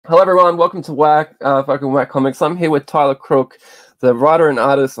Hello, everyone. Welcome to Fucking Whack Comics. I'm here with Tyler Crook, the writer and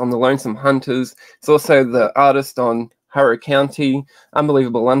artist on the Lonesome Hunters. He's also the artist on Harrow County,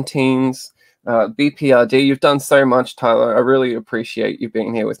 Unbelievable Unteens, BPRD. You've done so much, Tyler. I really appreciate you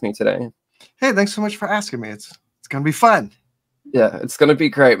being here with me today. Hey, thanks so much for asking me. It's gonna be fun. Yeah, it's gonna be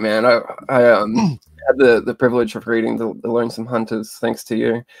great, man. I had the privilege of reading the Lonesome Hunters thanks to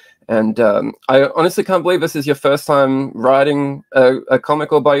you. And I honestly can't believe this is your first time writing a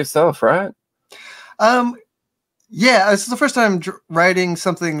comic all by yourself, right? Yeah, this is the first time writing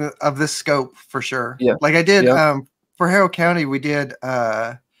something of this scope for sure. Yeah, like I did for Harrow County, we did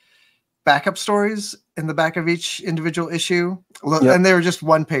backup stories in the back of each individual issue, and they were just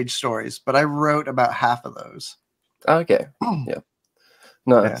one-page stories. But I wrote about half of those. Okay, yeah,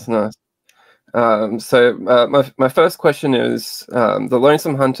 nice. So my first question is the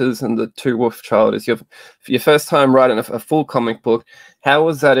Lonesome Hunters and the Two Wolf Child is your first time writing a full comic book. How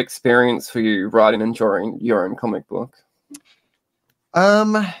was that experience for you, writing and drawing your own comic book?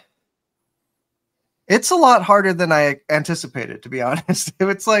 It's a lot harder than I anticipated, to be honest.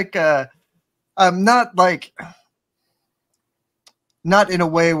 It's like not in a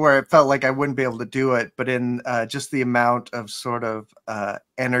way where it felt like I wouldn't be able to do it, but in just the amount of sort of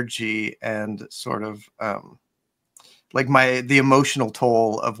energy and sort of like the emotional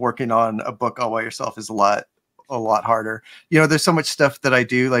toll of working on a book all by yourself is a lot harder. You know, there's so much stuff that I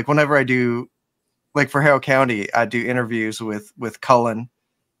do. Like whenever I do, like for Harrow County, I do interviews with Cullen,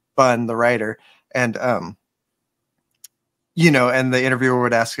 Bunn, the writer, and you know, and the interviewer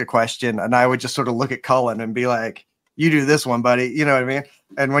would ask a question, and I would just sort of look at Cullen and be like, you do this one, buddy. You know what I mean?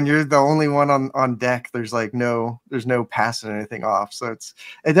 And when you're the only one on deck, there's no passing anything off. So it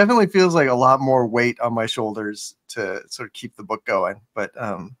definitely feels like a lot more weight on my shoulders to sort of keep the book going. But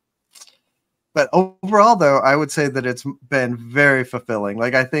overall, though, I would say that it's been very fulfilling.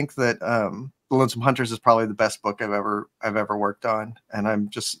 Like I think that The Lonesome Hunters is probably the best book I've ever worked on, and I'm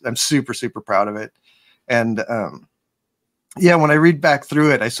super, super proud of it. And yeah, when I read back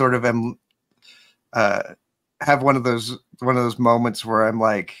through it, I sort of am have one of those moments where I'm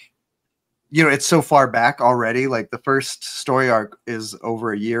like, you know, it's so far back already. Like the first story arc is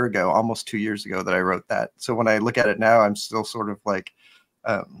over a year ago, almost 2 years ago that I wrote that. So when I look at it now, I'm still sort of like,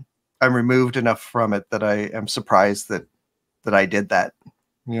 I'm removed enough from it that I am surprised that I did that,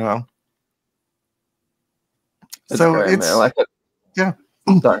 you know? So great, man. I like it. Yeah,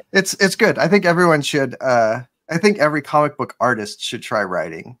 it's good. I think everyone should, I think every comic book artist should try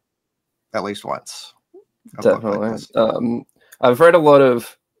writing at least once. Definitely. I've read a lot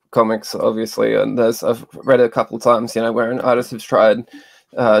of comics, obviously, and I've read it a couple of times, you know, where an artist has tried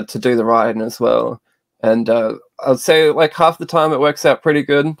to do the writing as well. And I'd say like half the time it works out pretty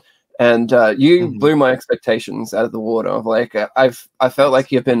good. And you blew my expectations out of the water. Like I felt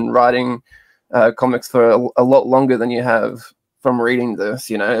like you've been writing comics for a lot longer than you have from reading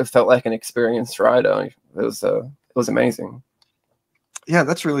this. You know, it felt like an experienced writer. It was amazing. Yeah,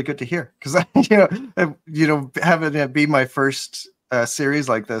 that's really good to hear, because having it be my first series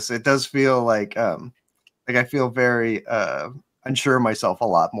like this, it does feel like I feel very unsure of myself a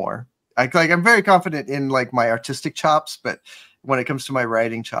lot more. I'm very confident in like my artistic chops, but when it comes to my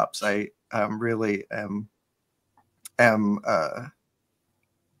writing chops, I really am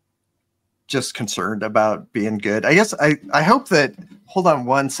just concerned about being good. I guess I hope that. Hold on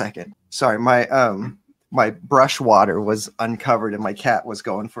one second. Sorry, my brush water was uncovered and my cat was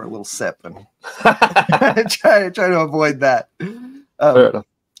going for a little sip, and try to avoid that.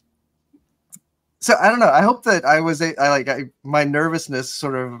 So I don't know. I hope that my nervousness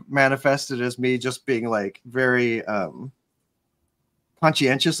sort of manifested as me just being like very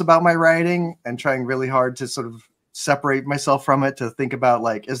conscientious about my writing and trying really hard to sort of separate myself from it, to think about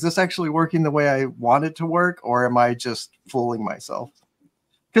like, is this actually working the way I want it to work, or am I just fooling myself?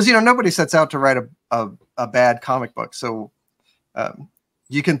 Because, you know, nobody sets out to write a bad comic book. So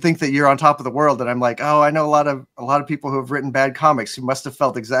you can think that you're on top of the world. And I'm like, oh, I know a lot of people who have written bad comics who must have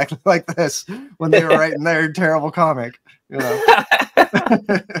felt exactly like this when they were writing their terrible comic. You know?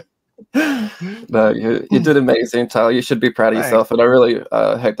 No, you did amazing, Tyler. You should be proud of yourself. And I really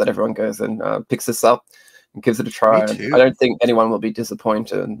hope that everyone goes and picks this up and gives it a try. I don't think anyone will be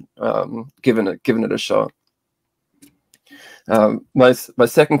disappointed giving it a shot. My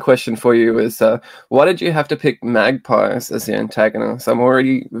second question for you is, why did you have to pick magpies as the antagonist? I'm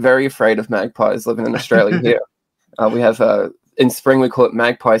already very afraid of magpies living in Australia here. We have in spring we call it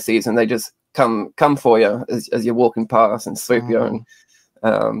magpie season. They just come for you as you're walking past and swoop you.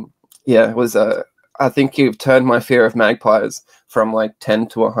 And yeah, it was I think you've turned my fear of magpies from like 10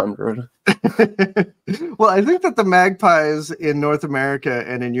 to 100. Well, I think that the magpies in North America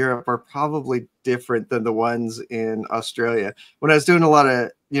and in Europe are probably different than the ones in Australia. When I was doing a lot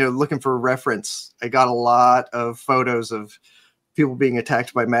of, looking for reference, I got a lot of photos of people being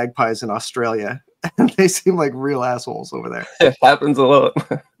attacked by magpies in Australia. And they seem like real assholes over there. It happens a lot.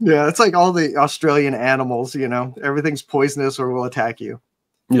 Yeah, it's like all the Australian animals, everything's poisonous or will attack you.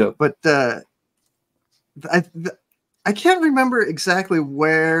 Yeah. But I can't remember exactly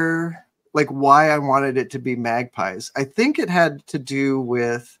why I wanted it to be magpies. I think it had to do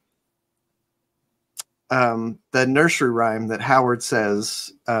with the nursery rhyme that Howard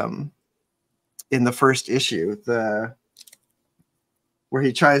says in the first issue, where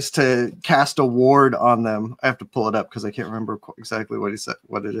he tries to cast a ward on them. I have to pull it up because I can't remember exactly what he said,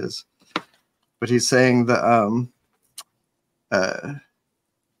 what it is. But he's saying the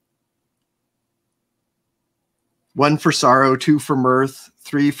 1 for sorrow, 2 for mirth,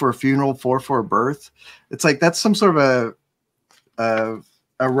 3 for funeral, 4 for birth. It's like that's some sort of a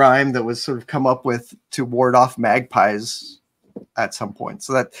rhyme that was sort of come up with to ward off magpies at some point.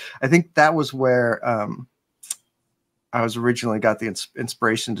 So that I think that was where I was originally got the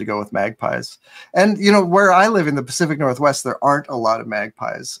inspiration to go with magpies. And where I live in the Pacific Northwest, there aren't a lot of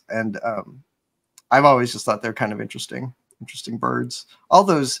magpies, and I've always just thought they're kind of interesting birds. All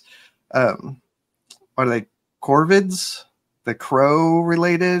those what are they? Corvids, the crow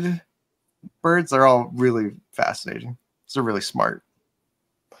related birds, they're all really fascinating. They're really smart.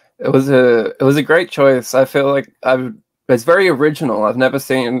 It was a great choice. I feel like it's very original. I've never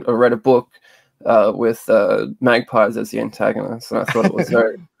seen or read a book with magpies as the antagonist, and I thought it was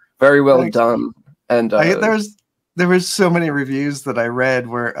very, very well done. And there was so many reviews that I read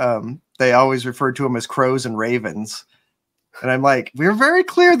where they always referred to them as crows and ravens. And I'm like, we were very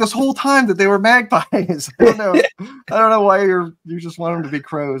clear this whole time that they were magpies. I don't know why you just want them to be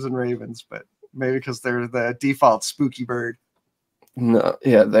crows and ravens, but maybe because they're the default spooky bird. No,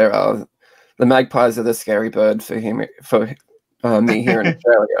 yeah, there are. The magpies are the scary bird for me here in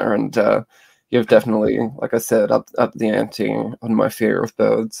Australia, and you've definitely, like I said, up the ante on my fear of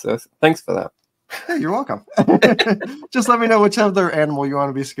birds. So thanks for that. Hey, you're welcome. Just let me know which other animal you want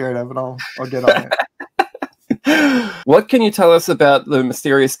to be scared of, and I'll get on it. What can you tell us about the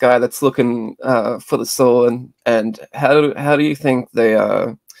mysterious guy that's looking for the sword, and how do you think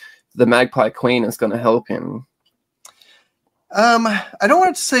the Magpie Queen is going to help him? I don't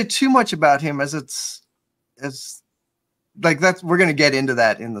want to say too much about him, as like that's we're going to get into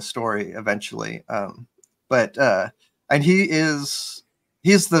that in the story eventually. But he's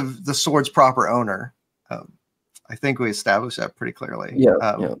the sword's proper owner. I think we established that pretty clearly.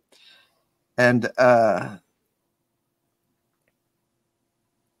 Yeah. Yeah. And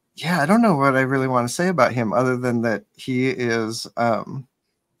yeah, I don't know what I really want to say about him other than that he is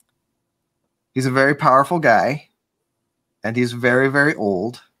he's a very powerful guy, and he's very, very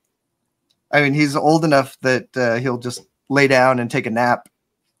old. I mean, he's old enough that he'll just lay down and take a nap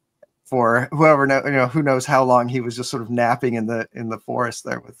for who knows how long he was just sort of napping in the forest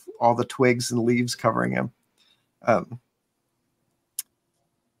there with all the twigs and leaves covering him.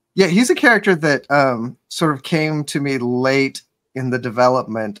 Yeah, he's a character that sort of came to me late in the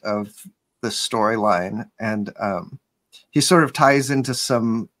development of the storyline, and he sort of ties into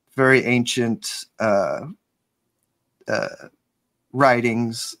some very ancient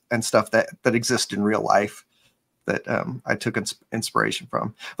writings and stuff that exist in real life that I took inspiration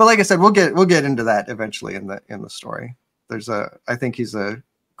from. But like I said, we'll get into that eventually in the story. I think he's a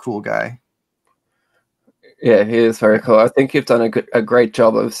cool guy. Yeah, he is very cool. I think you've done a great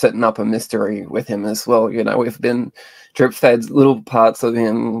job of setting up a mystery with him as well. You know, we've been drip-fed little parts of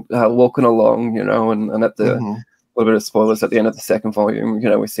him walking along, you know, and at the little bit of spoilers at the end of the second volume, you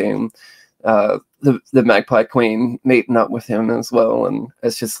know, we see him, the Magpie Queen meeting up with him as well, and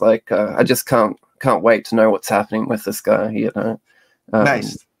it's just like I just can't wait to know what's happening with this guy, you know.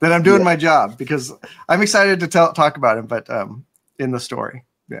 Nice. Then I'm doing my job, because I'm excited to talk about him, but in the story.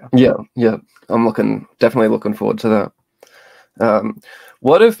 Yeah. I'm definitely looking forward to that.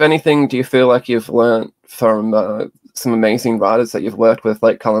 What, if anything, do you feel like you've learned from some amazing writers that you've worked with,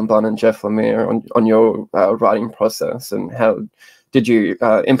 like Cullen, Bunn, and Jeff Lemire, on your writing process, and how did you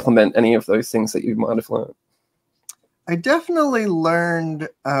implement any of those things that you might have learned? I definitely learned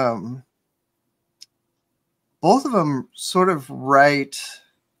both of them sort of write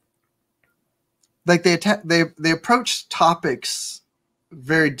like they approach topics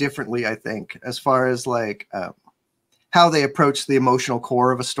very differently, I think, as far as like how they approach the emotional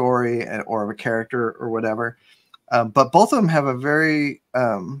core of a story or of a character or whatever. But both of them have a very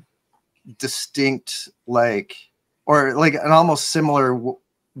distinct, like, or like an almost similar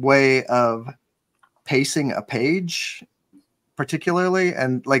way of pacing a page, particularly,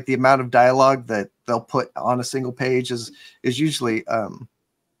 and like the amount of dialogue that they'll put on a single page is usually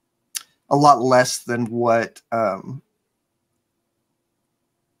a lot less than what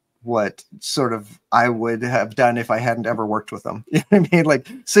sort of I would have done if I hadn't ever worked with them. You know what I mean? Like,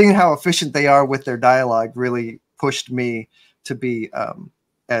 seeing how efficient they are with their dialogue really pushed me to be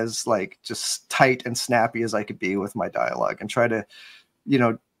as like just tight and snappy as I could be with my dialogue, and try to, you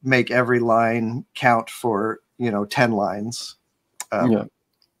know, make every line count for, you know, 10 lines. Yeah.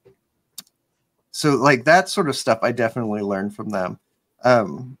 So like that sort of stuff I definitely learned from them.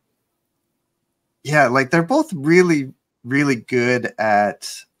 Yeah, like they're both really, really good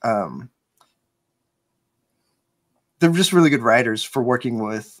at they're just really good writers for working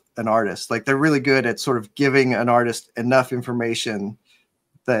with an artist. Like, they're really good at sort of giving an artist enough information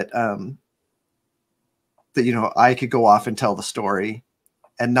that that, you know, I could go off and tell the story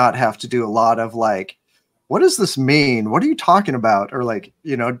and not have to do a lot of like, what does this mean? What are you talking about? Or like,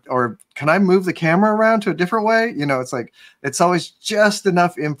 you know, or can I move the camera around to a different way? You know, it's like, it's always just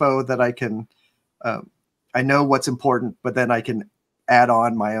enough info that I can, I know what's important, but then I can add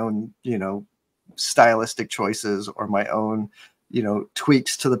on my own, you know, stylistic choices or my own, you know,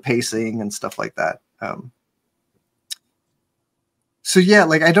 tweaks to the pacing and stuff like that. So yeah,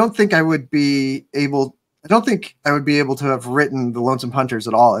 like, I don't think I would be able to have written the Lonesome Hunters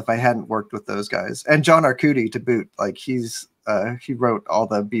at all if I hadn't worked with those guys, and John Arcudi to boot. Like, he wrote all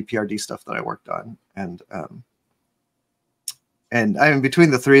the BPRD stuff that I worked on, and I mean,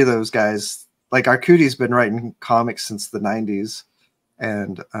 between the three of those guys, like, Arcudi's been writing comics since the 90s,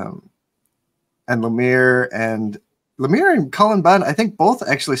 and Lemire and Cullen Bunn, I think both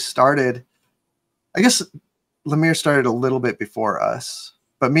actually started. I guess Lemire started a little bit before us,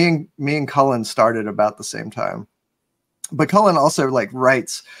 but me and Cullen started about the same time. But Cullen also like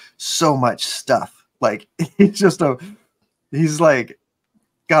writes so much stuff. Like, he's like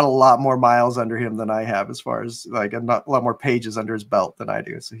got a lot more miles under him than I have, as far as like a lot more pages under his belt than I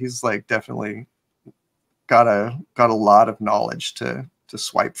do. So he's like definitely got a lot of knowledge to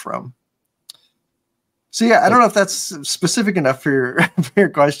swipe from. So yeah, I don't know if that's specific enough for your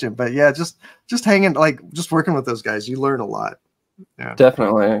question, but yeah, just hanging, like, just working with those guys, you learn a lot. Yeah,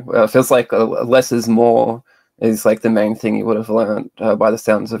 definitely. Well, it feels like less is more is like the main thing you would have learned by the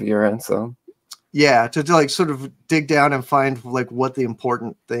sounds of your answer. Yeah, to like sort of dig down and find like what the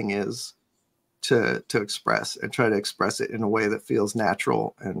important thing is to express, and try to express it in a way that feels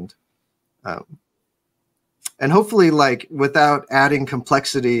natural and hopefully, like, without adding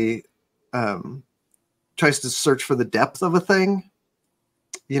complexity, tries to search for the depth of a thing,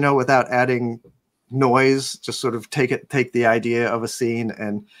 you know, without adding noise. Just sort of take the idea of a scene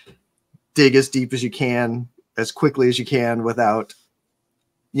and dig as deep as you can, as quickly as you can, without,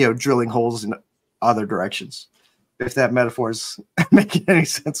 you know, drilling holes in other directions. If that metaphor is making any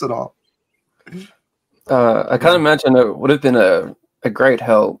sense at all. I can't imagine it would have been a great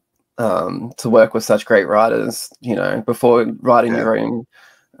help to work with such great writers, you know, before writing your own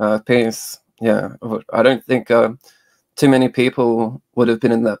piece. Yeah, I don't think too many people would have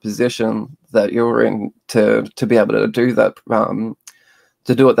been in that position that you were in to be able to do that,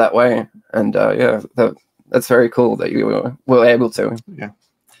 to do it that way. And yeah, that's very cool that you were able to. Yeah.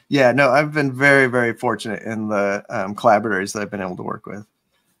 Yeah, no, I've been very, very fortunate in the collaborators that I've been able to work with.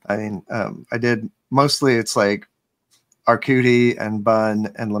 I mean, I did mostly, it's like Arcudi and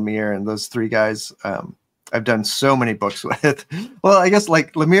Bunn and Lemire, and those three guys I've done so many books with. Well, I guess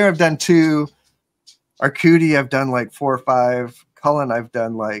like Lemire I've done 2, Arcudi I've done like 4 or 5, Cullen I've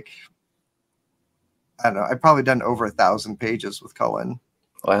done like, I don't know, I've probably done over 1,000 pages with Cullen.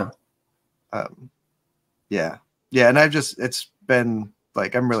 Wow. Yeah, and it's been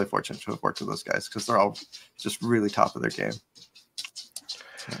like, I'm really fortunate to have worked with those guys, because they're all just really top of their game.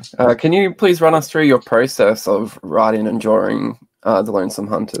 Can you please run us through your process of writing and drawing the Lonesome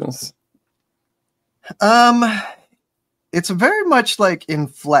Hunters? It's very much like in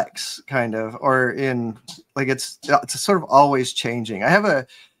flex, kind of, or in like, it's sort of always changing.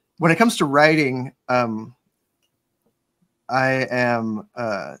 When it comes to writing, I am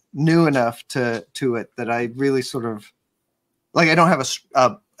new enough to it that I really sort of, like, I don't have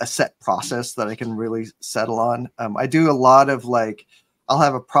a set process that I can really settle on. I do a lot of like, I'll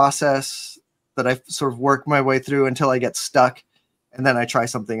have a process that I sort of work my way through until I get stuck, and then I try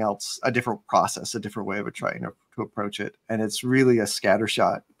something else, a different process, a different way of trying to approach it. And it's really a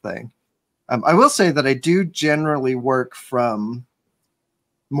scattershot thing. I will say that I do generally work from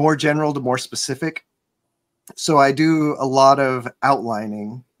more general to more specific. So I do a lot of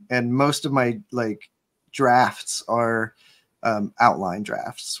outlining and most of my like drafts are outline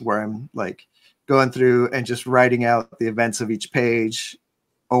drafts where I'm like going through and just writing out the events of each page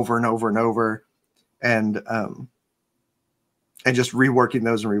over and over and over, and just reworking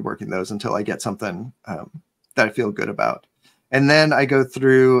those until I get something that I feel good about. And then I go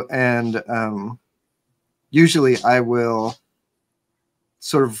through and usually I will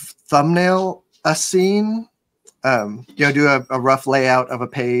sort of thumbnail a scene, do a rough layout of a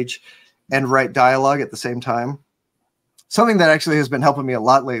page and write dialogue at the same time. Something that actually has been helping me a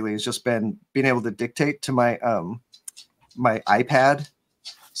lot lately has just been being able to dictate to my my iPad.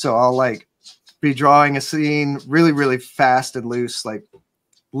 So I'll like be drawing a scene really, really fast and loose. Like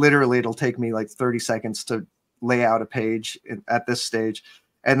literally it'll take me like 30 seconds to lay out a page at this stage.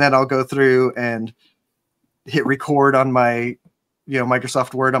 And then I'll go through and hit record on my,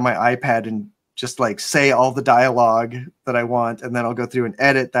 Microsoft Word on my iPad and just like say all the dialogue that I want. And then I'll go through and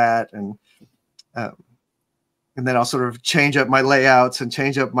edit that. And then I'll sort of change up my layouts and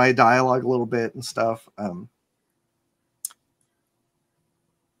change up my dialogue a little bit and stuff.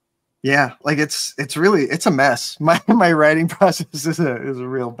 Yeah, like it's a mess. My writing process is a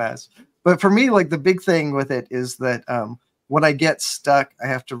real mess. But for me, like the big thing with it is that when I get stuck, I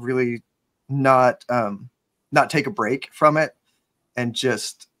have to really not take a break from it and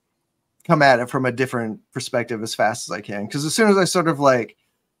just come at it from a different perspective as fast as I can. Because as soon as I sort of like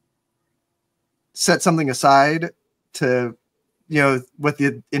set something aside to, with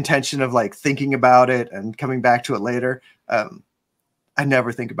the intention of like thinking about it and coming back to it later, I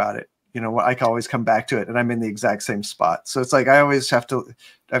never think about it. I can always come back to it and I'm in the exact same spot. So it's like, I always have to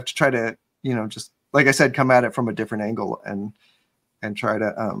try to, just like I said, come at it from a different angle and try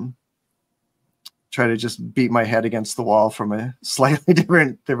to just beat my head against the wall from a slightly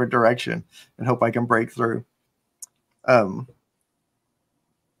different direction and hope I can break through.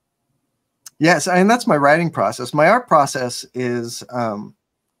 Yes. And that's my writing process. My art process is,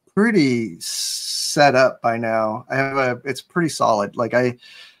 pretty set up by now. It's pretty solid. Like I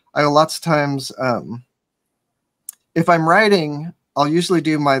lots of times, if I'm writing, I'll usually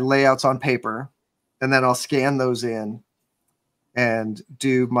do my layouts on paper and then I'll scan those in and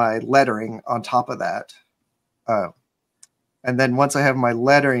do my lettering on top of that. And then once I have my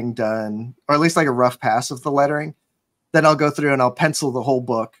lettering done, or at least like a rough pass of the lettering, then I'll go through and I'll pencil the whole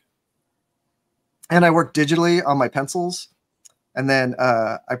book. And I work digitally on my pencils. And then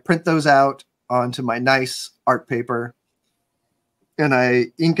I print those out onto my nice art paper and I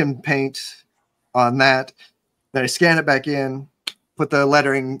ink and paint on that. Then I scan it back in, put the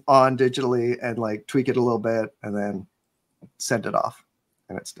lettering on digitally and like tweak it a little bit and then send it off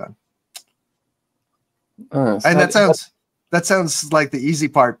and it's done. And that sounds like the easy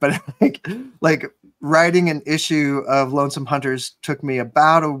part, but like writing an issue of Lonesome Hunters took me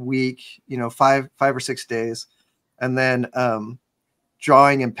about a week, 5 or 6 days. And then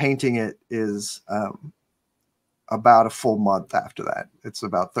drawing and painting it is about a full month after that. It's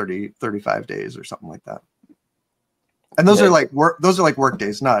about 35 days or something like that. And those are like work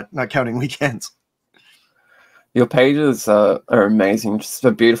days, not counting weekends. Your pages are amazing, just so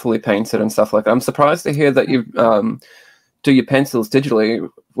beautifully painted and stuff like that. I'm surprised to hear that you do your pencils digitally.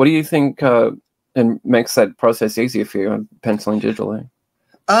 What do you think and makes that process easier for you, penciling digitally?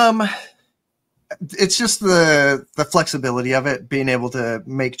 It's just the flexibility of it. Being able to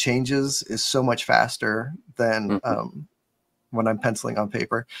make changes is so much faster than when I'm penciling on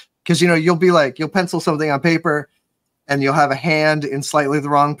paper. Because you'll pencil something on paper and you'll have a hand in slightly the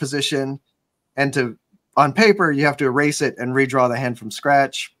wrong position, and on paper you have to erase it and redraw the hand from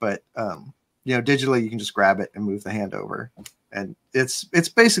scratch. But digitally you can just grab it and move the hand over, and it's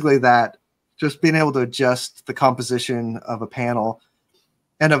basically that. Just being able to adjust the composition of a panel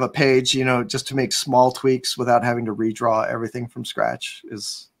and of a page, just to make small tweaks without having to redraw everything from scratch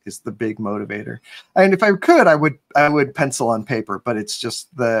is the big motivator. And if I could, I would pencil on paper, but it's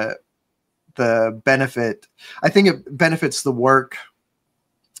just the benefit. I think it benefits the work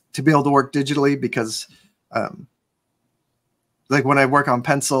to be able to work digitally because, like when I work on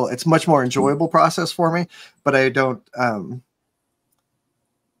pencil, it's much more enjoyable process for me, but I don't,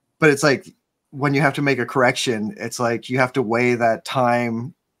 but it's like, when you have to make a correction, it's like you have to weigh that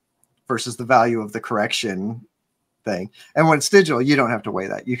time versus the value of the correction thing. And when it's digital, you don't have to weigh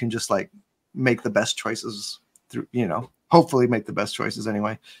that. You can just like make the best choices through, hopefully make the best choices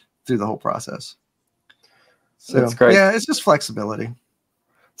anyway through the whole process. So that's great. Yeah, it's just flexibility.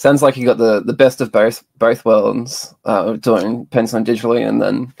 Sounds like you got the best of both worlds, doing penciling digitally and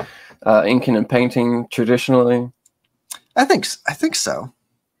then inking and painting traditionally. I think so.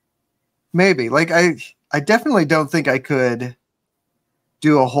 Maybe. Like I definitely don't think I could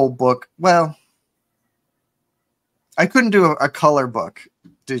do a whole book. Well, I couldn't do a color book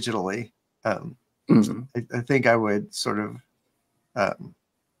digitally. I think I would sort of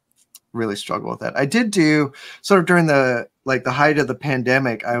really struggle with that. I did do sort of during the height of the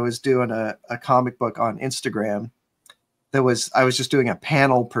pandemic. I was doing a comic book on Instagram. I was just doing a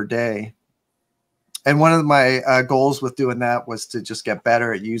panel per day. And one of my goals with doing that was to just get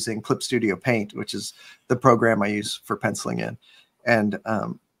better at using Clip Studio Paint, which is the program I use for penciling in. And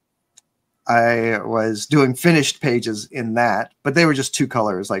I was doing finished pages in that, but they were just two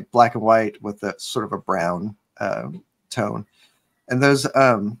colors, like black and white with a sort of a brown tone. And those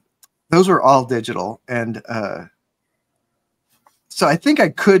were all digital. And so I think I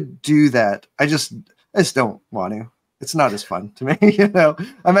could do that. I just don't want to. It's not as fun to me, you know.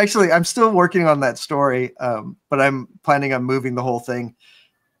 I'm still working on that story, but I'm planning on moving the whole thing.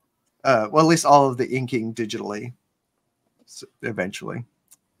 Well, at least all of the inking digitally eventually.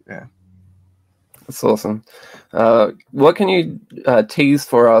 Yeah. That's awesome. What can you tease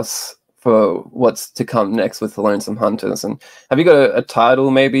for us for what's to come next with the Lonesome Hunters? And have you got a title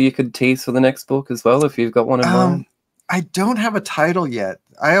maybe you could tease for the next book as well, if you've got one in mind? I don't have a title yet.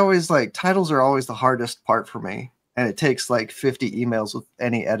 I always titles are always the hardest part for me. And it takes like 50 emails with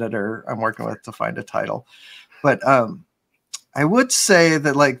any editor I'm working with to find a title. But I would say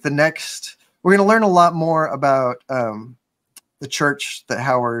that like we're going to learn a lot more about the church that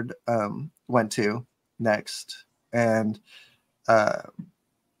Howard went to next. And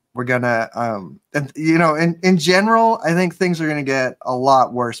we're going to, and you know, in general, I think things are going to get a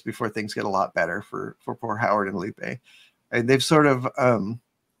lot worse before things get a lot better for poor Howard and Lupe. And they've sort of,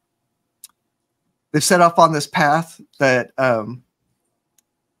 they've set off on this path that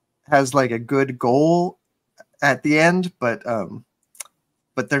has like a good goal at the end, but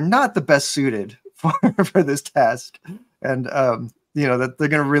they're not the best suited for this task, and you know that they're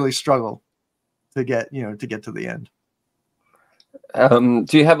going to really struggle to get to the end.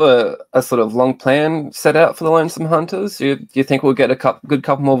 Do you have a sort of long plan set out for the Lonesome Hunters? Do you think we'll get a good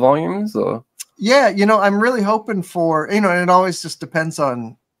couple more volumes, or? Yeah, you know, I'm really hoping for, you know, and it always just depends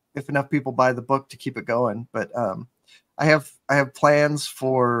on if enough people buy the book to keep it going. But I have plans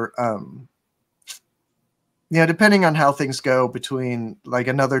for, you know, depending on how things go, between like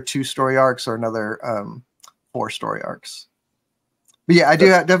another 2 story arcs or another 4 story arcs. But yeah, I do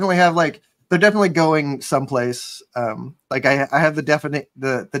definitely have like, they're definitely going someplace. Like I have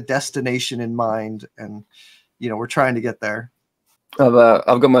the destination in mind, and, you know, we're trying to get there.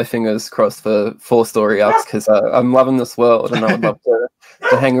 I've got my fingers crossed for 4 story arcs, because I'm loving this world and I would love to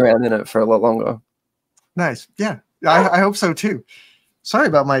hang around in it for a lot longer. Nice. Yeah, I hope so too. Sorry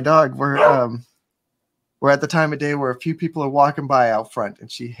about my dog. We're at the time of day where a few people are walking by out front,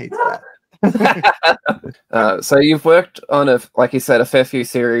 and she hates that. So you've worked on like you said, a fair few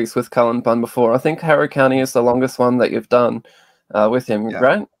series with Cullen Bunn before. I think Harrow County is the longest one that you've done with him,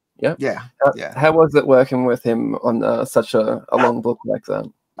 right? Yeah. Yeah. How was it working with him on such a long book like that?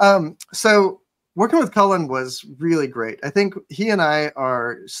 So working with Cullen was really great. I think he and I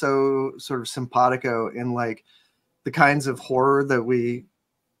are so sort of simpatico in like the kinds of horror that we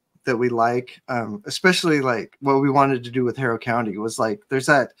like, especially like what we wanted to do with Harrow County was like, there's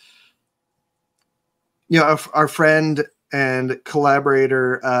that, you know, our friend and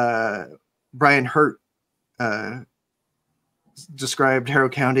collaborator, Brian Hurt, described Harrow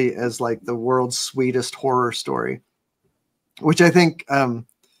County as like the world's sweetest horror story, which I think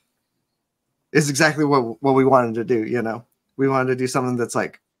is exactly what we wanted to do. You know, we wanted to do something that's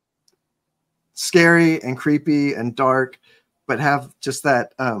like scary and creepy and dark, but have just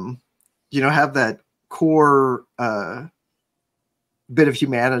that, you know, have that core bit of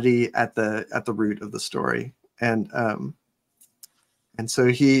humanity at the root of the story. And so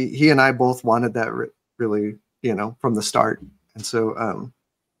he and I both wanted that really, you know, from the start. And so,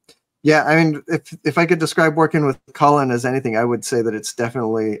 yeah, I mean, if I could describe working with Cullen as anything, I would say that it's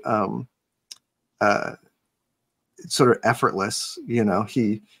definitely sort of effortless. You know,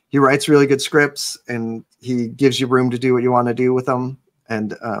 he writes really good scripts, and he gives you room to do what you want to do with them.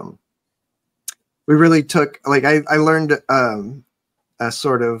 And we really took, like, I learned a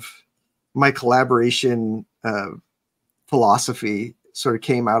sort of my collaboration philosophy sort of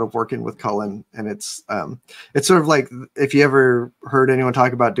came out of working with Cullen. And it's sort of like, if you ever heard anyone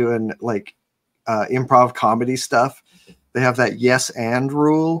talk about doing like improv comedy stuff, they have that yes and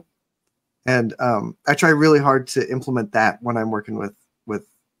rule. And I try really hard to implement that when I'm working with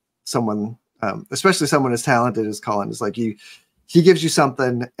someone, especially someone as talented as Cullen. Is like he gives you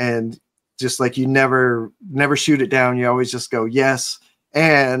something, and just like you never shoot it down. You always just go yes,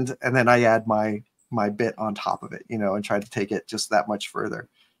 and then I add my my bit on top of it, you know, and try to take it just that much further.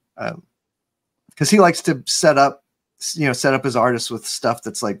 Because he likes to set up his artists with stuff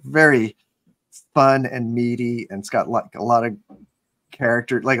that's like very fun and meaty, and it's got like a lot of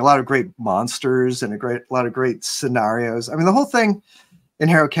character, like a lot of great monsters and a lot of great scenarios. I mean, the whole thing in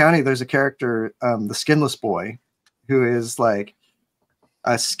Harrow County, there's a character, the Skinless Boy, who is like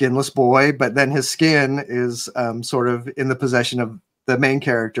a skinless boy, but then his skin is sort of in the possession of the main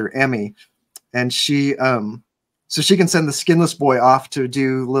character, Emmy, and she so she can send the skinless boy off to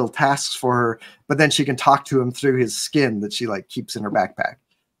do little tasks for her, but then she can talk to him through his skin that she like keeps in her backpack.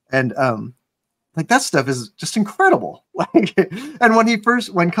 And like that stuff is just incredible. Like, and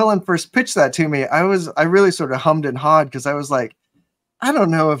when Cullen first pitched that to me, I really sort of hummed and hawed, because I was like, I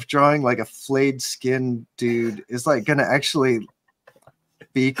don't know if drawing like a flayed skin dude is like gonna actually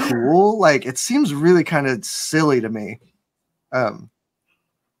be cool. Like, it seems really kind of silly to me.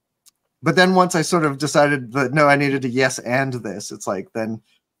 But then once I sort of decided that no, I needed to yes and this, it's like then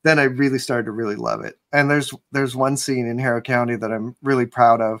I really started to really love it. And there's one scene in Harrow County that I'm really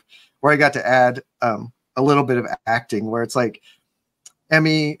proud of, where I got to add a little bit of acting, where it's like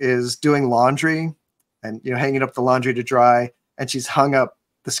Emmy is doing laundry and, you know, hanging up the laundry to dry, and she's hung up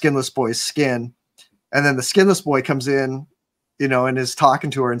the skinless boy's skin, and then the skinless boy comes in, you know, and is talking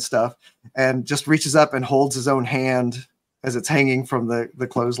to her and stuff, and just reaches up and holds his own hand as it's hanging from the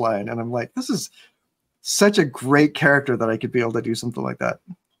clothesline. And I'm like, this is such a great character that I could be able to do something like that.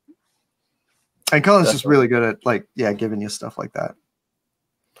 And Cullen's just really good at like, yeah, giving you stuff like that.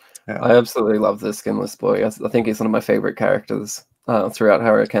 Yeah. I absolutely love the Skinless Boy. I think he's one of my favorite characters throughout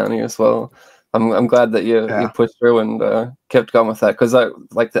Harrow County as well. I'm glad that you pushed through and kept going with that, because I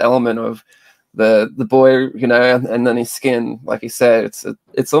like the element of the boy, you know, and then his skin, like you said,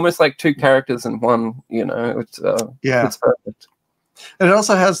 it's almost like two characters in one, you know. It's perfect. And it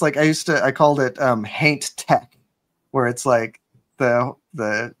also has like, I called it Haint Tech, where it's like the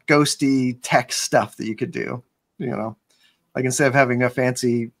ghosty tech stuff that you could do, you know, like instead of having a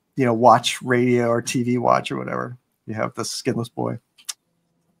fancy, you know, watch, radio or TV watch or whatever, you have the Skinless Boy.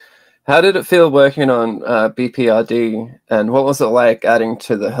 How did it feel working on BPRD, and what was it like adding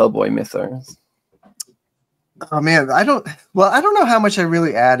to the Hellboy mythos? Oh man, I don't know how much I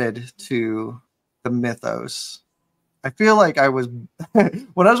really added to the mythos. I feel like I was when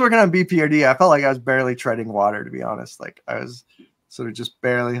I was working on BPRD, I felt like I was barely treading water, to be honest. Like I was sort of just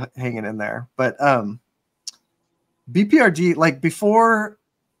barely hanging in there. But BPRD, like before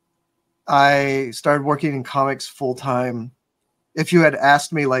I started working in comics full time, if you had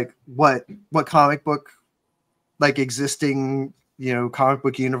asked me like what comic book, like existing, you know, comic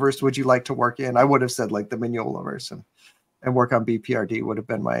book universe would you like to work in, I would have said like the Mignolaverse, and work on BPRD would have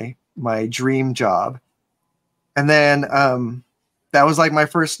been my dream job. And then that was like my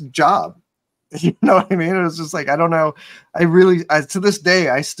first job. You know what I mean? It was just like, I don't know. To this day,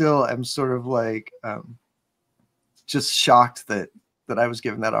 I still am sort of like just shocked that I was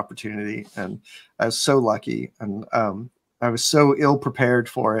given that opportunity, and I was so lucky, and I was so ill prepared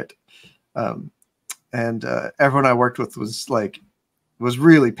for it. And everyone I worked with was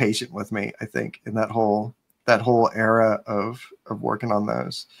really patient with me, I think, in that whole era of working on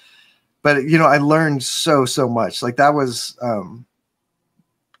those. But, you know, I learned so much. Like that was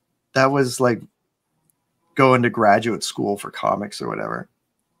like going to graduate school for comics or whatever.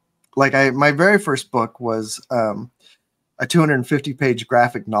 Like my very first book was a 250-page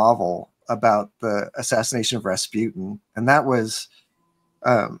graphic novel about the assassination of Rasputin. And that was,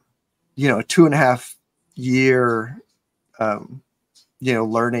 you know, a 2.5 year, you know,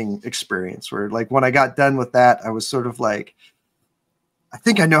 learning experience, where like when I got done with that, I was sort of like, I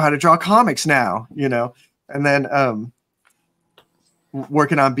think I know how to draw comics now, you know. And then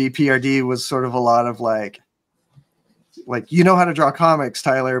working on BPRD was sort of a lot of like, you know how to draw comics,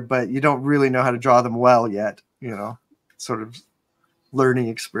 Tyler, but you don't really know how to draw them well yet, you know, sort of learning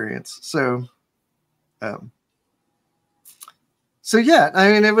experience. So yeah, I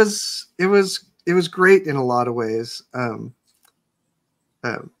mean, it was great in a lot of ways. In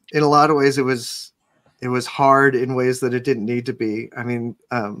a lot of ways, it was hard in ways that it didn't need to be. I mean,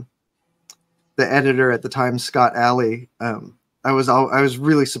 the editor at the time, Scott Alley, I was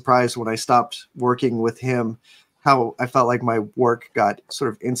really surprised when I stopped working with him, how I felt like my work got sort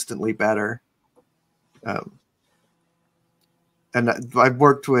of instantly better. And I've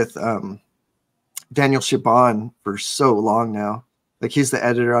worked with Daniel Chabon for so long now. Like he's the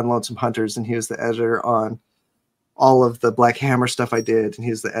editor on Lonesome Hunters, and he was the editor on all of the Black Hammer stuff I did, and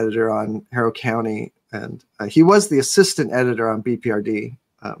he's the editor on Harrow County, and he was the assistant editor on BPRD.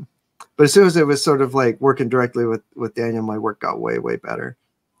 But as soon as it was sort of like working directly with Daniel, my work got way better.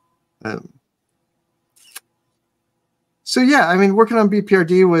 So yeah, I mean, working on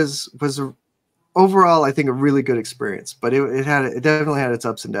BPRD was overall, I think, a really good experience, but it definitely had its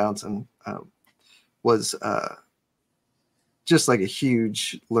ups and downs, and was just like a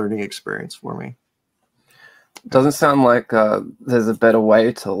huge learning experience for me. Doesn't sound like there's a better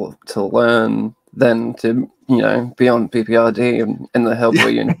way to learn than to, you know, be on BPRD and the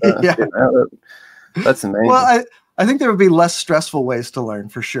Hellboy universe. Yeah. You know? That's amazing. Well, I think there would be less stressful ways to learn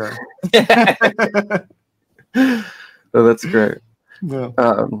for sure. Well, that's great. Yeah.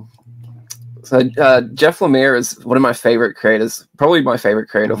 So Jeff Lemire is one of my favorite creators, probably my favorite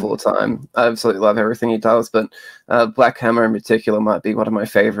creator of all time. I absolutely love everything he does, but Black Hammer in particular might be one of my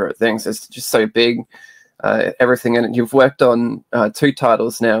favorite things. It's just so big, everything in it. You've worked on 2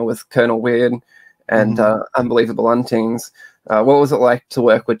 titles now with Colonel Weird and Unbelievable Unteens. What was it like to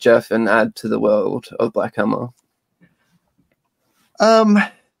work with Jeff and add to the world of Black Hammer?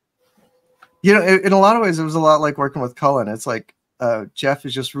 You know, in a lot of ways, it was a lot like working with Cullen. It's like Jeff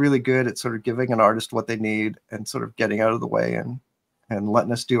is just really good at sort of giving an artist what they need and sort of getting out of the way and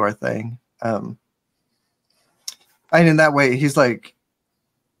letting us do our thing. And in that way, he's like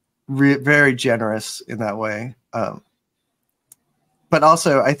very generous in that way. But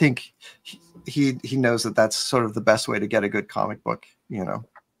also, I think he knows that that's sort of the best way to get a good comic book, you know.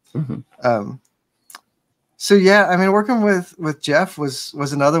 So yeah, I mean, working with Jeff was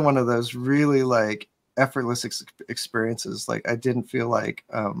another one of those really like effortless experiences. Like I didn't feel like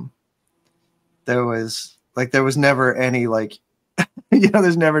there was never any like you know,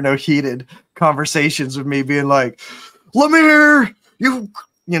 there's never no heated conversations with me being like, Lemire, you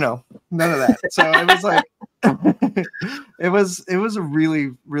know, none of that. So it was like it was a really,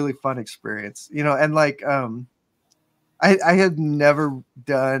 really fun experience, you know. And like I had never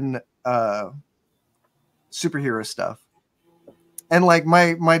done superhero stuff, and like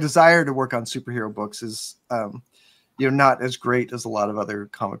my desire to work on superhero books is you know, not as great as a lot of other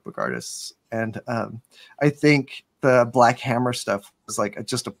comic book artists, and I think the Black Hammer stuff was like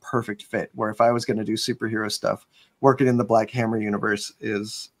just a perfect fit, where if I was going to do superhero stuff, working in the Black Hammer universe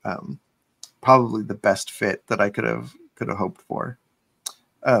is probably the best fit that I could have hoped for.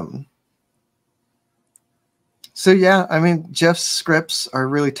 So yeah, I mean, Jeff's scripts are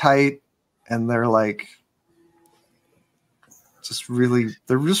really tight, and they're like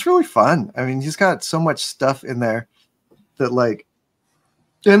they're just really fun. I mean, he's got so much stuff in there that like,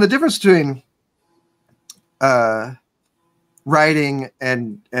 and the difference between writing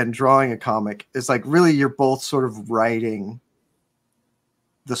and drawing a comic is like really you're both sort of writing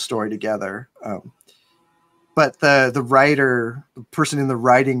the story together. But the writer, the person in the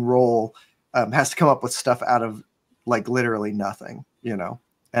writing role, has to come up with stuff out of like literally nothing, you know.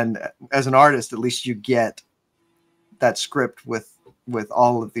 And as an artist, at least you get that script with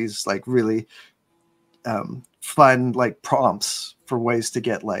all of these like really fun like prompts for ways to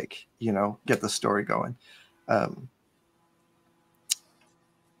get like, you know, get the story going.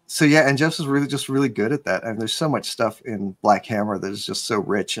 So yeah, and Jeff's is really good at that. And there's so much stuff in Black Hammer that is just so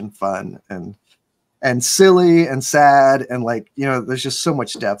rich and fun and silly and sad, and like, you know, there's just so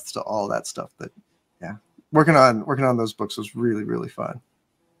much depth to all that stuff that, yeah, working on those books was really, really fun.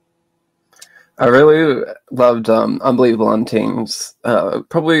 I really loved Unbelievable Unteens,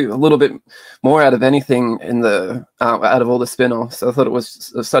 probably a little bit more out of anything in the out of all the spin-offs. I thought it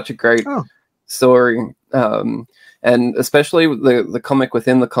was such a great story, and especially the comic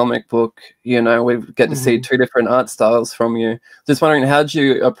within the comic book. You know, we get to see 2 different art styles from you. Just wondering, how did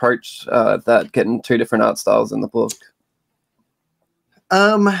you approach that, getting 2 different art styles in the book?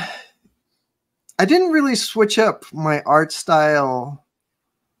 I didn't really switch up my art style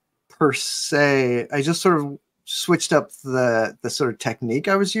per se. I just sort of switched up the sort of technique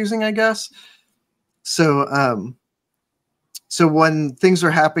I was using, I guess. So so when things are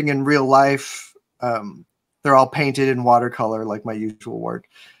happening in real life, they're all painted in watercolor like my usual work.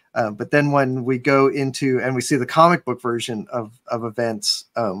 But then when we go into and we see the comic book version of events,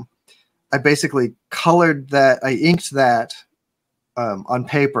 I basically colored that, I inked that on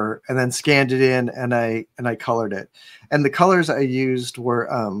paper and then scanned it in, and I colored it. And the colors I used were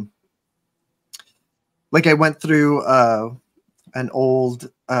like I went through an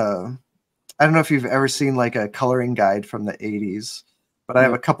old I don't know if you've ever seen like a coloring guide from the 80s, but I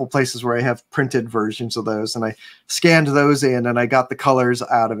have a couple places where I have printed versions of those, and I scanned those in and I got the colors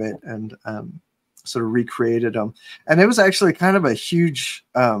out of it and sort of recreated them. And it was actually kind of a huge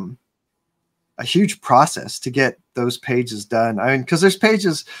process to get those pages done. I mean, because there's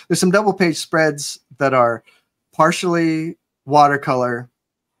some double page spreads that are partially watercolor,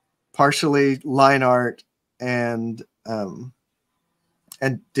 partially line art, and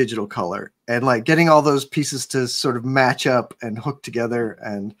and digital color, and like getting all those pieces to sort of match up and hook together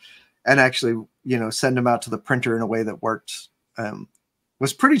and actually, you know, send them out to the printer in a way that worked,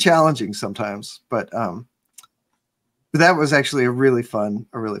 was pretty challenging sometimes, but that was actually a really fun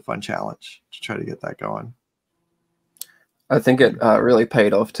challenge to try to get that going. I think it really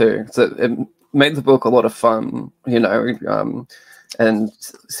paid off too. So it made the book a lot of fun, you know, and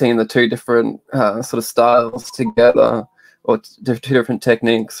seeing the two different sort of styles together, or two different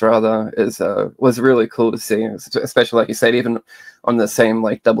techniques rather, was really cool to see. Especially like you said, even on the same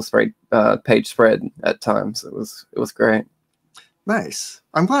like double spread page spread at times, it was great. Nice.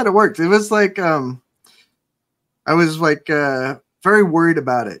 I'm glad it worked. It was like I was like very worried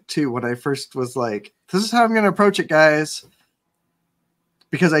about it too when I first was like, this is how I'm going to approach it, guys,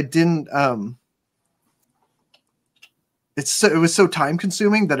 because I didn't. It was so time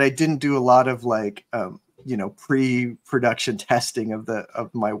consuming that I didn't do a lot of like you know, pre-production testing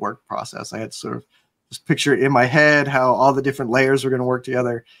of my work process. I had to sort of just picture it in my head how all the different layers were going to work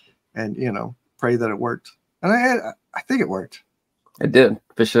together, and you know, pray that it worked. And I think it worked. It did,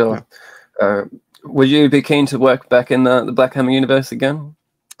 for sure. Yeah. Would you be keen to work back in the Black Hammer universe again?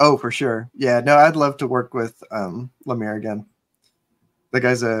 Oh, for sure. Yeah, no, I'd love to work with Lemire again. That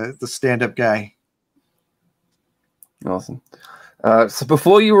guy's the stand-up guy. Awesome. So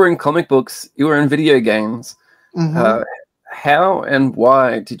before you were in comic books, you were in video games. Mm-hmm. How and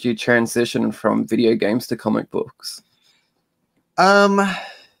why did you transition from video games to comic books?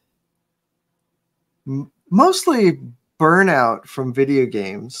 Mostly burnout from video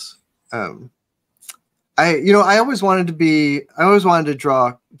games. I always wanted to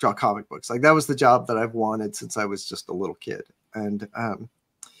draw comic books. Like that was the job that I've wanted since I was just a little kid. And I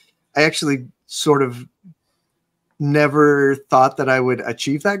actually sort of never thought that I would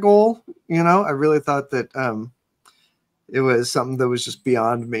achieve that goal. You know, I really thought that it was something that was just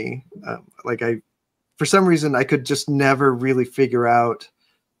beyond me. For some reason, I could just never really figure out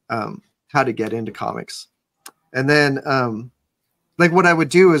how to get into comics. And then like what I would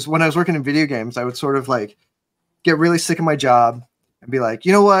do is when I was working in video games, I would sort of like get really sick of my job and be like,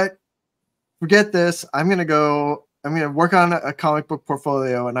 you know what, forget this. I'm going to work on a comic book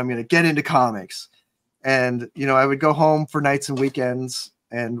portfolio and I'm going to get into comics. And, you know, I would go home for nights and weekends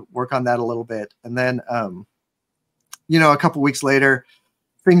and work on that a little bit. And then, you know, a couple weeks later,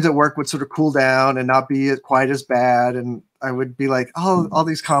 things at work would sort of cool down and not be quite as bad. And I would be like, oh, all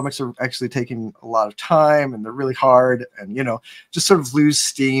these comics are actually taking a lot of time and they're really hard, and, you know, just sort of lose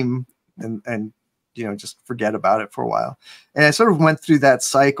steam and, you know, just forget about it for a while. And I sort of went through that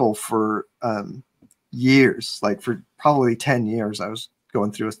cycle for years, like for probably 10 years, I was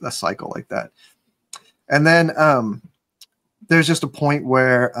going through a cycle like that. And then there's just a point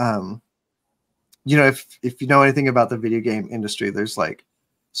where, you know, if you know anything about the video game industry, there's like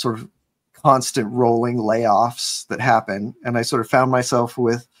sort of constant rolling layoffs that happen. And I sort of found myself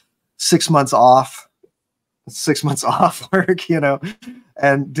with 6 months off work, you know,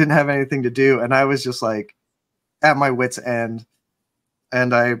 and didn't have anything to do. And I was just like at my wit's end.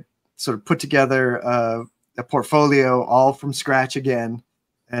 And I sort of put together a portfolio all from scratch again.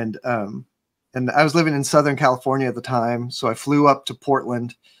 And I was living in Southern California at the time. So I flew up to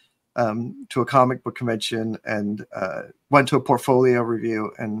Portland to a comic book convention and went to a portfolio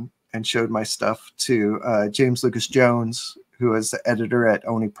review and showed my stuff to James Lucas Jones, who was the editor at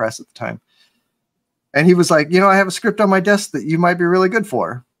Oni Press at the time. And he was like, you know, I have a script on my desk that you might be really good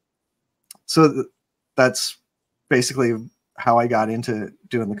for. So that's basically how I got into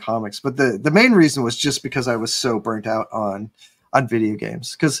doing the comics. But the main reason was just because I was so burnt out on video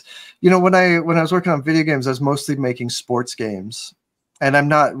games. Because, you know, when I was working on video games, I was mostly making sports games. And I'm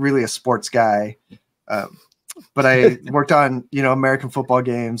not really a sports guy. But I worked on, you know, American football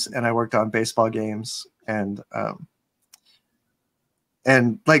games, and I worked on baseball games, and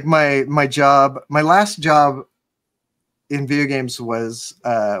like my last job in video games was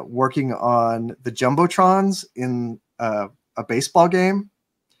working on the jumbotrons in a baseball game,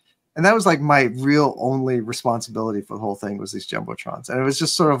 and that was like my real only responsibility for the whole thing was these jumbotrons, and it was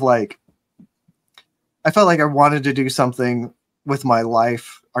just sort of like I felt like I wanted to do something with my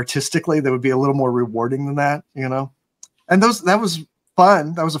life artistically that would be a little more rewarding than that, you know? And that was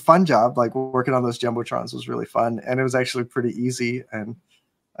fun. That was a fun job. Like working on those jumbotrons was really fun. And it was actually pretty easy. And,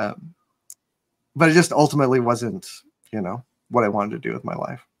 but it just ultimately wasn't, you know, what I wanted to do with my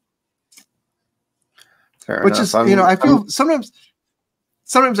life. Fair Which enough. is, you know, I feel sometimes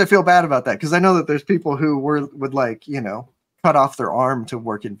I feel bad about that. Cause I know that there's people who would like, you know, cut off their arm to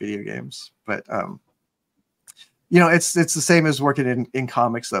work in video games, but, you know, it's the same as working in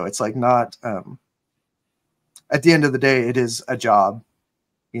comics, though. It's like not at the end of the day, it is a job,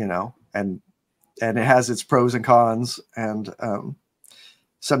 you know, and it has its pros and cons. And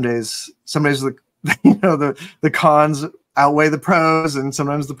some days the the cons outweigh the pros, and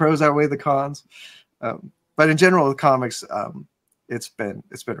sometimes the pros outweigh the cons. But in general, with comics, it's been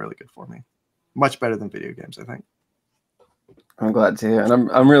really good for me. Much better than video games, I think. I'm glad to hear, and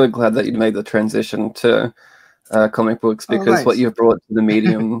I'm really glad that you made the transition to comic books, because what you've brought to the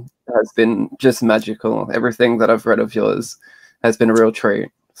medium has been just magical. Everything that I've read of yours has been a real treat.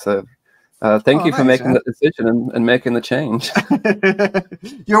 So thank you for making that decision and making the change.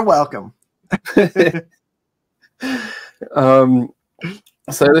 You're welcome.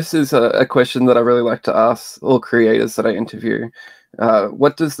 So this is a question that I really like to ask all creators that I interview.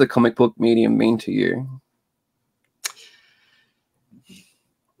 What does the comic book medium mean to you?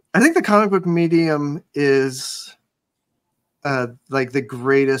 I think the comic book medium is like the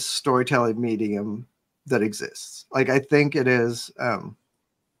greatest storytelling medium that exists. Like, I think it is.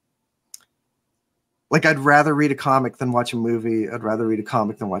 Like, I'd rather read a comic than watch a movie. I'd rather read a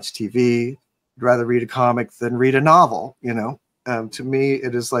comic than watch TV. I'd rather read a comic than read a novel. You know, to me,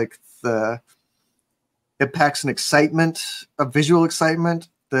 it is like it packs an excitement, a visual excitement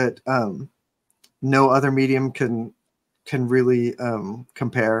that no other medium can really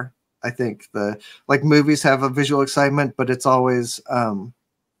compare. I think like movies have a visual excitement, but it's always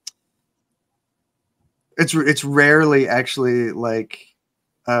it's rarely actually like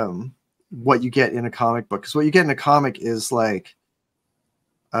what you get in a comic book. Because what you get in a comic is like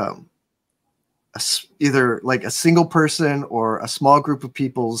either like a single person or a small group of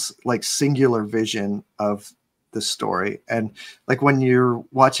people's like singular vision of the story. And like when you're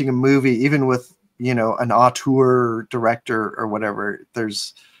watching a movie, even with, you know, an auteur director or whatever,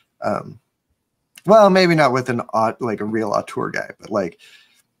 there's well, maybe not with like a real auteur guy, but like,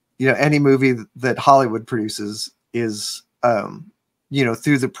 you know, any movie that Hollywood produces is you know,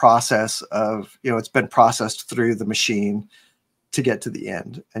 through the process of, you know, it's been processed through the machine to get to the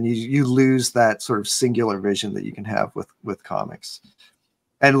end, and you lose that sort of singular vision that you can have with comics.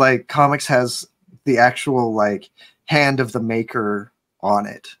 And like comics has the actual like hand of the maker on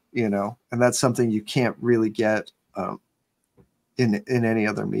it, you know, and that's something you can't really get in any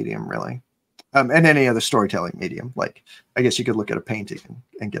other medium, really. And any other storytelling medium. Like, I guess you could look at a painting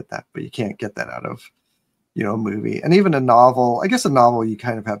and get that, but you can't get that out of, you know, a movie. And even a novel, I guess a novel, you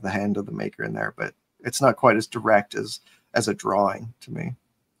kind of have the hand of the maker in there, but it's not quite as direct as a drawing to me.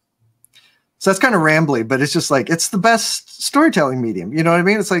 So that's kind of rambly, but it's just like, it's the best storytelling medium. You know what I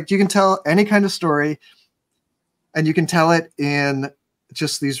mean? It's like, you can tell any kind of story, and you can tell it in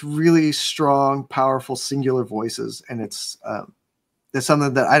just these really strong, powerful, singular voices. And it's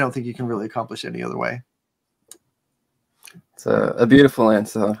something that I don't think you can really accomplish any other way. It's a beautiful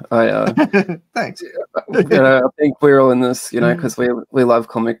answer. Thanks. You know, I think we're all in this, you know, because we love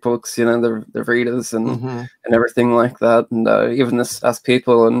comic books, you know, the readers and everything like that, and even us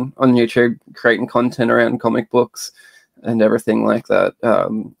people on YouTube creating content around comic books and everything like that.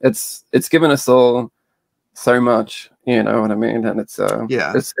 It's given us all so much, you know what I mean, and it's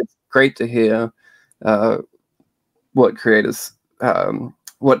great to hear what creators.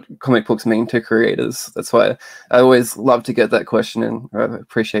 What comic books mean to creators. That's why I always love to get that question in. I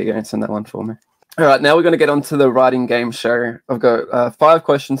appreciate you answering that one for me. All right, now we're going to get on to the writing game show. I've got 5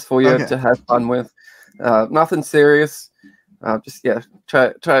 questions for you to have fun with. Nothing serious. Just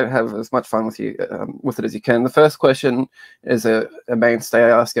try to have as much fun with it as you can. The first question is a mainstay.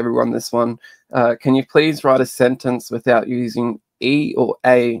 I ask everyone this one. Can you please write a sentence without using E or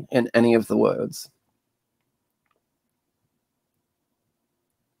A in any of the words?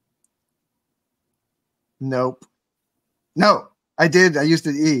 Nope. No, I did. I used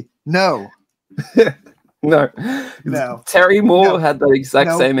an E. No. No. Terry Moore had the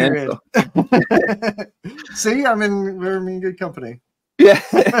exact same answer. See, we're in good company. Yeah.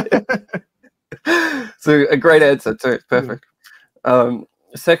 So a great answer too. Perfect.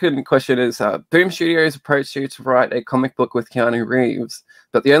 Second question is, Boom Studios approached you to write a comic book with Keanu Reeves,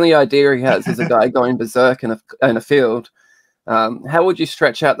 but the only idea he has is a guy going berserk in a field. How would you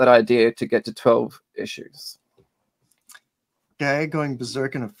stretch out that idea to get to 12 issues? Guy going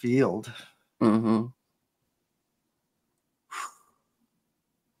berserk in a field.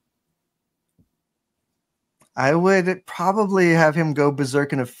 I would probably have him go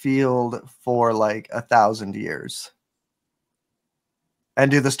berserk in a field for like 1,000 years, and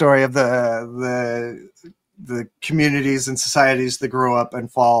do the story of the communities and societies that grow up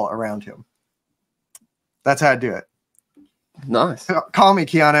and fall around him. That's how I do it. Nice. Call me,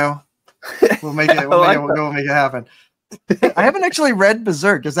 Keanu. We'll make it. We'll make it happen. I haven't actually read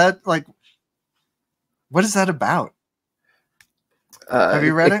Berserk. Is that like, what is that about? Have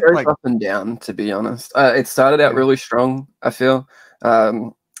you read it? Goes up and down, to be honest. It started out really strong, I feel.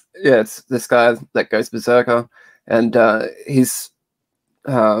 Yeah, it's this guy that goes berserker, and he's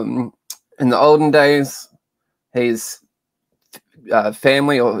in the olden days, his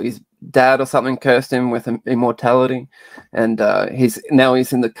family or his dad or something cursed him with immortality, and he's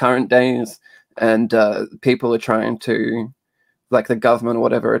in the current days, and people are trying to, like the government or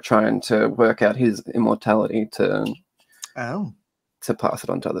whatever, are trying to work out his immortality to pass it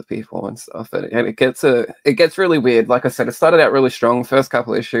on to other people and stuff. And it gets really weird. Like I said, it started out really strong first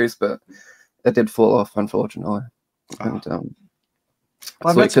couple of issues, but it did fall off, unfortunately. And well,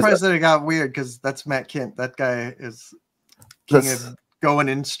 I'm not surprised that it got weird, because that's Matt Kent. That guy is king of going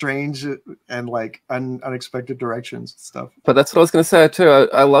in strange and like unexpected directions and stuff. But that's what I was going to say too.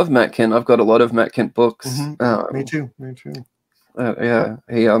 I love Matt Kent. I've got a lot of Matt Kent books. Me too. Yeah,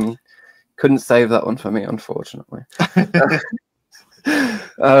 he couldn't save that one for me, unfortunately.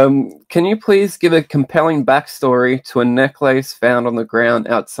 Can you please give a compelling backstory to a necklace found on the ground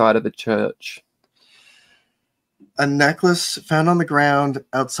outside of a church? A necklace found on the ground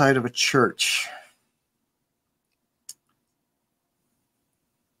outside of a church.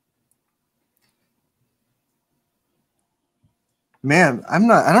 Man, I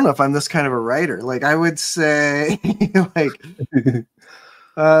don't know if I'm this kind of a writer. Like, I would say like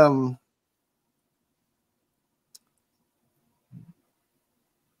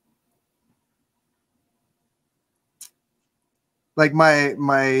like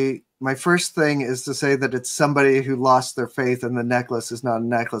my first thing is to say that it's somebody who lost their faith, and the necklace is not a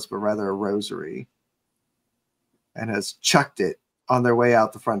necklace, but rather a rosary, and has chucked it on their way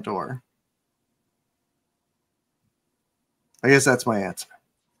out the front door. I guess that's my answer.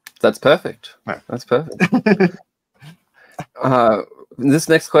 That's perfect. That's perfect. This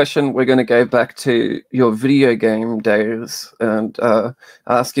next question, we're going to go back to your video game days and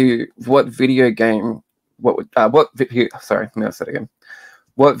ask you what video game, what video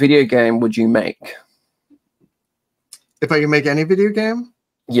game would you make? If I can make any video game?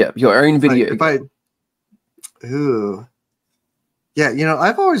 Yeah, your own video game. Yeah, you know,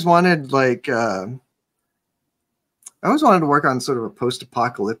 I've always wanted like I always wanted to work on sort of a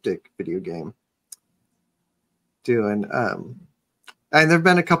post-apocalyptic video game. And there've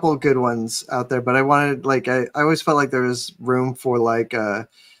been a couple of good ones out there, but I wanted, like, I always felt like there was room for like a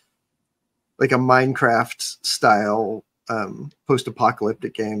Minecraft style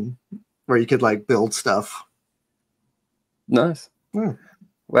post-apocalyptic game where you could like build stuff. Nice.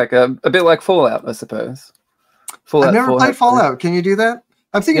 Like a bit like Fallout, I suppose. I've never played Fallout. Can you do that?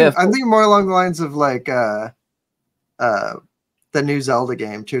 I'm thinking more along the lines of like the new Zelda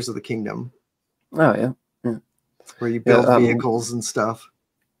game, Tears of the Kingdom. Oh yeah. Where you build vehicles and stuff.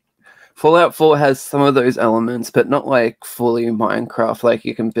 Fallout 4 has some of those elements, but not like fully Minecraft. Like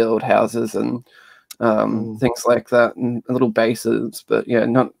you can build houses and things like that, and little bases. But yeah,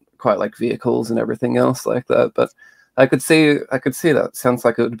 not quite like vehicles and everything else like that. But I could see that. Sounds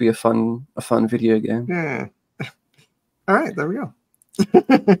like it would be a fun video game. Yeah. All right, there we go.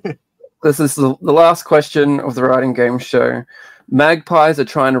 This is the last question of the writing game show. Magpies are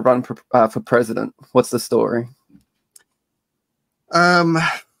trying to run for president. What's the story? They're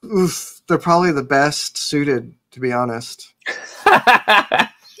probably the best suited, to be honest.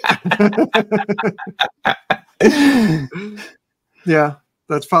 Yeah,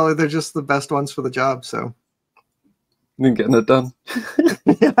 they're just the best ones for the job. So you're getting it done.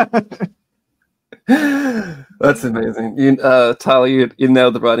 That's amazing. Tyler, you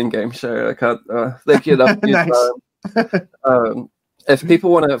nailed the writing game show. I can't thank you enough for your time. If people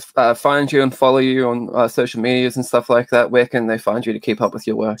want to find you and follow you on social medias and stuff like that, where can they find you to keep up with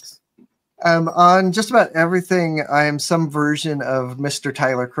your works? On just about everything, I am some version of Mr.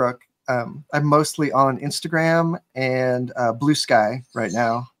 Tyler Crook. I'm mostly on Instagram and Blue Sky right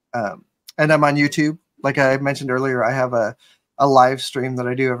now. And I'm on YouTube. Like I mentioned earlier, I have a live stream that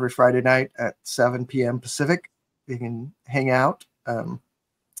I do every Friday night at 7 p.m. Pacific. You can hang out. And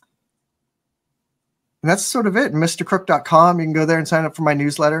that's sort of it. MrCrook.com. You can go there and sign up for my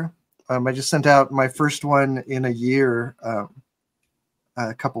newsletter. I just sent out my first one in a year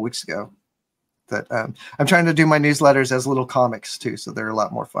a couple weeks ago. That I'm trying to do my newsletters as little comics too, so they're a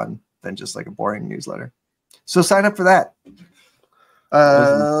lot more fun than just like a boring newsletter. So sign up for that.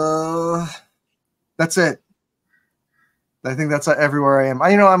 That's it. I think that's everywhere I am.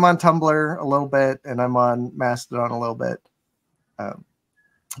 I'm on Tumblr a little bit, and I'm on Mastodon a little bit.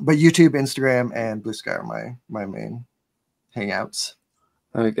 But YouTube, Instagram, and Blue Sky are my main hangouts.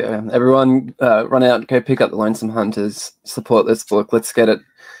 There we go. Everyone run out, go pick up the Lonesome Hunters, support this book. Let's get it.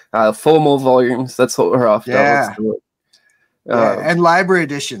 4 more volumes. That's what we're after. Yeah. Let's do it. and library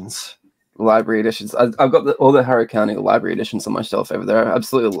editions. Library editions. I've got all the Harrow County library editions on my shelf over there. I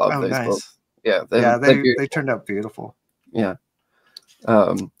absolutely love those books. Yeah, they turned out beautiful. Yeah.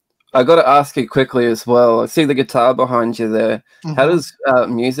 I got to ask you quickly as well. I see the guitar behind you there. How does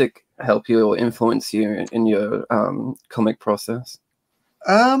music help you or influence you in your comic process?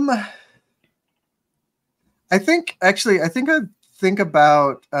 I think I think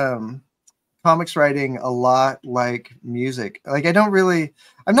about comics writing a lot like music. Like I'm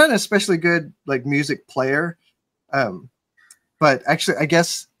not an especially good like music player. But actually I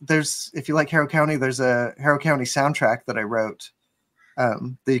guess if you like Harrow County, there's a Harrow County soundtrack that I wrote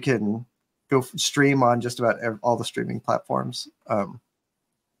that you can go stream on just about all the streaming platforms.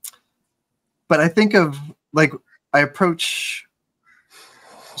 But I think of like, I approach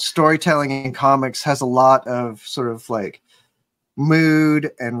storytelling in comics has a lot of sort of like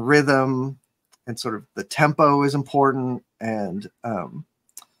mood and rhythm, and sort of the tempo is important. And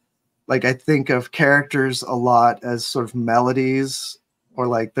like I think of characters a lot as sort of melodies, or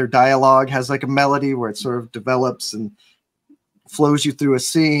like their dialogue has like a melody where it sort of develops and flows you through a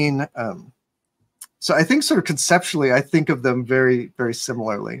scene. So I think sort of conceptually, I think of them very, very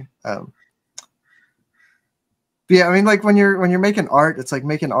similarly. Yeah, I mean, like when you're making art, it's like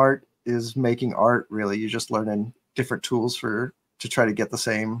making art is making art. Really, you're just learning different tools to try to get the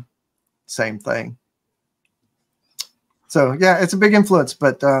same thing. So yeah, it's a big influence,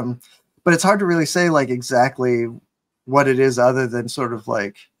 but it's hard to really say like exactly what it is, other than sort of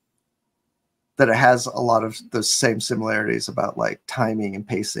like that it has a lot of those same similarities about like timing and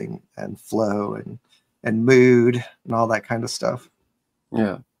pacing and flow and mood and all that kind of stuff.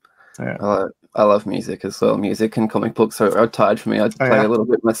 Yeah. I love music as well. Music and comic books are tied for me. I play a little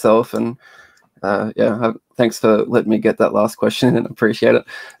bit myself, and thanks for letting me get that last question, and appreciate it.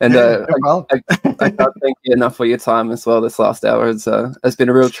 And I can't thank you enough for your time as well. This last hour has been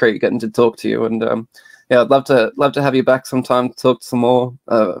a real treat getting to talk to you, and I'd love to have you back sometime to talk some more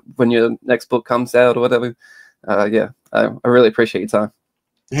when your next book comes out or whatever. I really appreciate your time.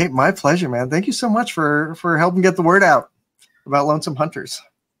 Hey, my pleasure, man. Thank you so much for helping get the word out about Lonesome Hunters.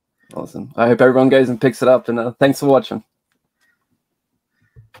 Awesome. I hope everyone goes and picks it up, and thanks for watching.